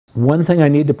One thing I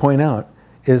need to point out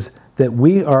is that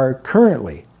we are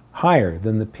currently higher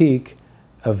than the peak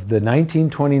of the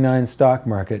 1929 stock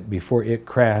market before it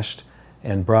crashed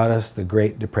and brought us the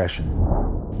Great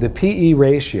Depression. The PE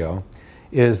ratio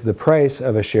is the price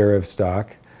of a share of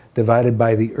stock divided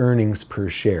by the earnings per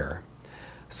share.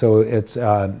 So it's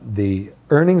the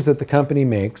earnings that the company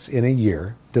makes in a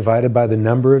year divided by the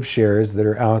number of shares that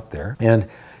are out there. And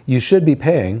you should be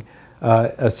paying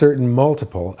a certain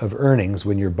multiple of earnings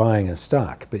when you're buying a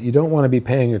stock, but you don't want to be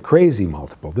paying a crazy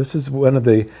multiple. This is one of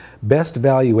the best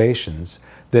valuations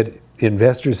that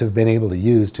investors have been able to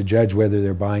use to judge whether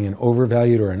they're buying an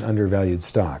overvalued or an undervalued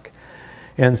stock.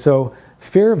 And so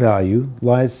fair value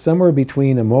lies somewhere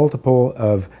between a multiple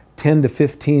of 10 to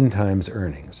 15 times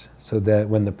earnings, so that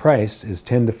when the price is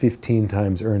 10 to 15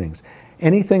 times earnings.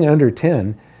 Anything under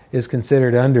 10 is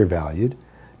considered undervalued.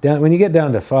 When you get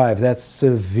down to 5, that's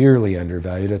severely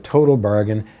undervalued, a total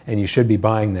bargain, and you should be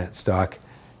buying that stock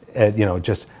at,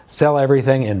 just sell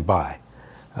everything and buy.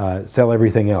 Sell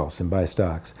everything else and buy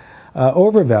stocks.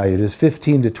 Overvalued is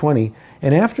 15 to 20,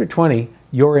 and after 20,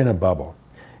 you're in a bubble.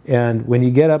 And when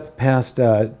you get up past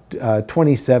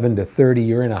 27 to 30,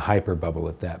 you're in a hyper bubble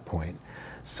at that point.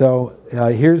 So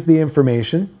here's the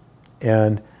information,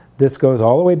 and this goes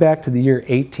all the way back to the year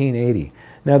 1880.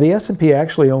 Now the S&P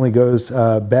actually only goes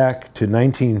back to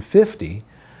 1950,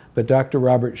 but Dr.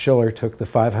 Robert Shiller took the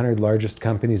 500 largest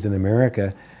companies in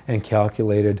America and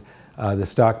calculated the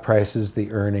stock prices,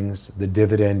 the earnings, the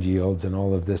dividend yields, and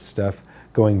all of this stuff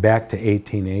going back to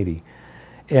 1880.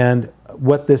 And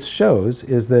what this shows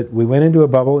is that we went into a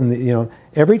bubble, and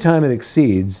every time it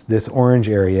exceeds this orange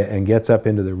area and gets up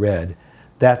into the red,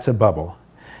 that's a bubble.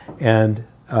 And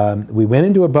we went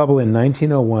into a bubble in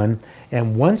 1901,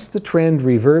 and once the trend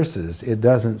reverses, it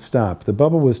doesn't stop. The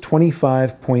bubble was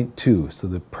 25.2, so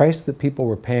the price that people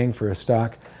were paying for a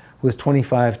stock was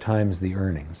 25 times the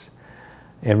earnings.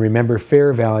 And remember,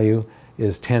 fair value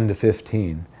is 10 to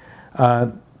 15.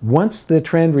 Once the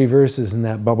trend reverses and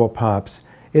that bubble pops,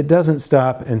 it doesn't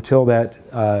stop until that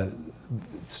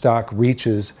stock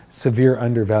reaches severe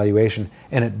undervaluation,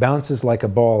 and it bounces like a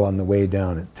ball on the way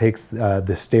down. It takes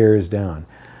the stairs down.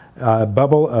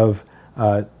 Bubble of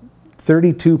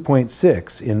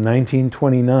 32.6 in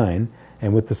 1929,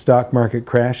 and with the stock market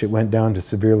crash, it went down to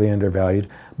severely undervalued.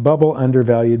 Bubble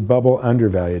undervalued, bubble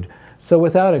undervalued. So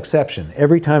without exception,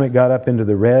 every time it got up into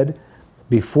the red,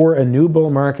 before a new bull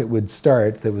market would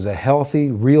start that was a healthy,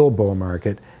 real bull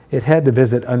market, it had to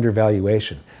visit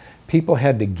undervaluation. People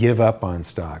had to give up on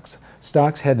stocks.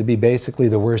 Stocks had to be basically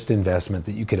the worst investment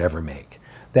that you could ever make.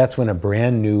 That's when a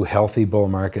brand new, healthy bull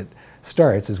market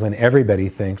starts, is when everybody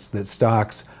thinks that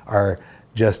stocks are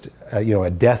just a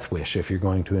death wish if you're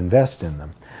going to invest in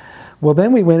them. Well,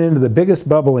 then we went into the biggest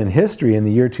bubble in history in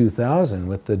the year 2000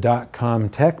 with the dot-com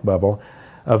tech bubble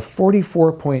of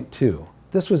 44.2.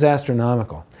 This was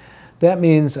astronomical. That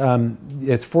means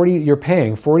you're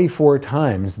paying 44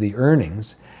 times the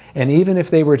earnings, and even if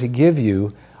they were to give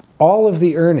you all of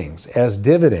the earnings as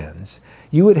dividends,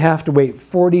 you would have to wait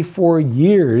 44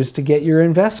 years to get your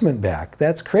investment back.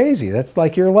 That's crazy. That's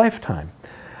like your lifetime.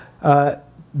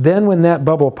 Then when that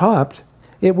bubble popped,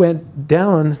 it went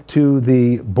down to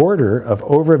the border of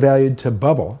overvalued to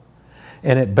bubble,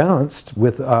 and it bounced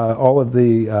with all of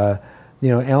the,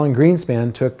 Alan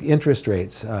Greenspan took interest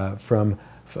rates from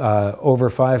over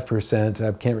 5%,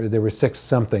 I can't remember, there were 6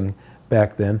 something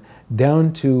back then,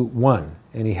 down to 1,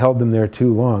 and he held them there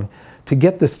too long to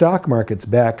get the stock markets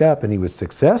back up, and he was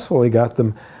successful. He got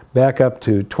them back up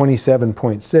to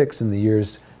 27.6 in the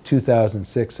years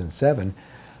 2006 and 7,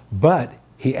 but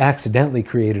he accidentally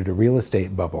created a real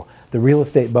estate bubble. The real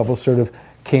estate bubble sort of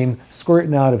came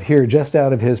squirting out of here, just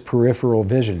out of his peripheral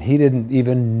vision. He didn't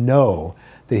even know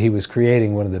that he was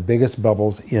creating one of the biggest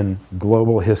bubbles in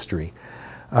global history.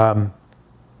 And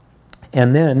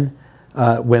then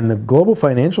when the global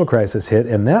financial crisis hit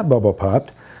and that bubble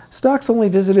popped, stocks only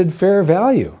visited fair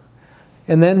value.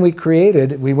 And then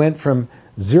we went from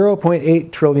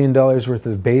 $0.8 trillion worth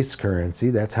of base currency.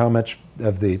 That's how much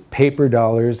of the paper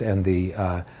dollars and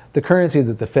the currency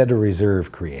that the Federal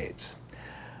Reserve creates.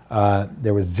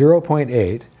 There was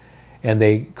 0.8, and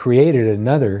they created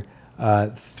another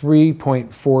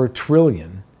 3.4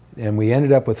 trillion, and we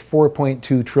ended up with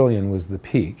 4.2 trillion was the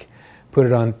peak.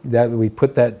 We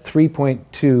put that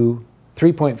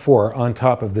 3.4 on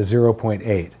top of the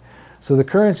 0.8. So the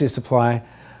currency supply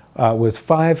was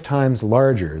 5 times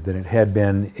larger than it had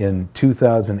been in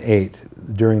 2008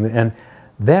 and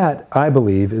that, I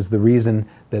believe, is the reason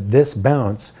that this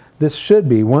should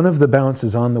be one of the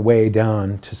bounces on the way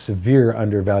down to severe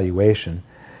undervaluation.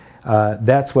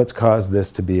 That's what's caused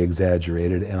this to be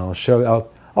exaggerated, and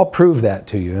I'll prove that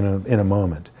to you in a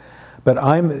moment.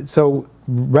 But so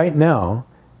right now,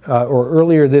 or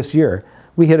earlier this year,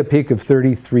 we hit a peak of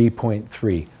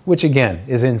 33.3, which again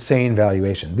is insane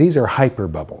valuation. These are hyper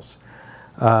bubbles.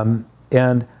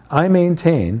 And I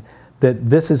maintain that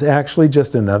this is actually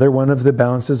just another one of the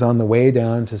bounces on the way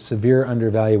down to severe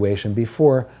undervaluation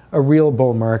before a real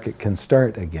bull market can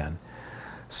start again.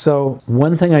 So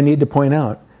one thing I need to point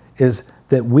out is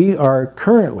that we are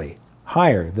currently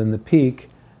higher than the peak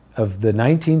of the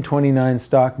 1929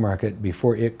 stock market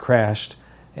before it crashed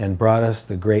and brought us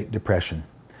the Great Depression.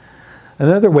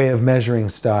 Another way of measuring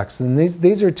stocks, and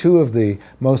these are two of the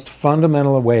most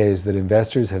fundamental ways that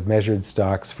investors have measured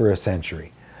stocks for a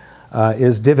century,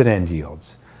 is dividend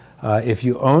yields. If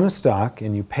you own a stock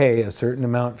and you pay a certain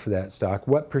amount for that stock,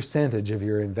 what percentage of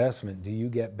your investment do you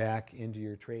get back into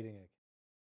your trading account?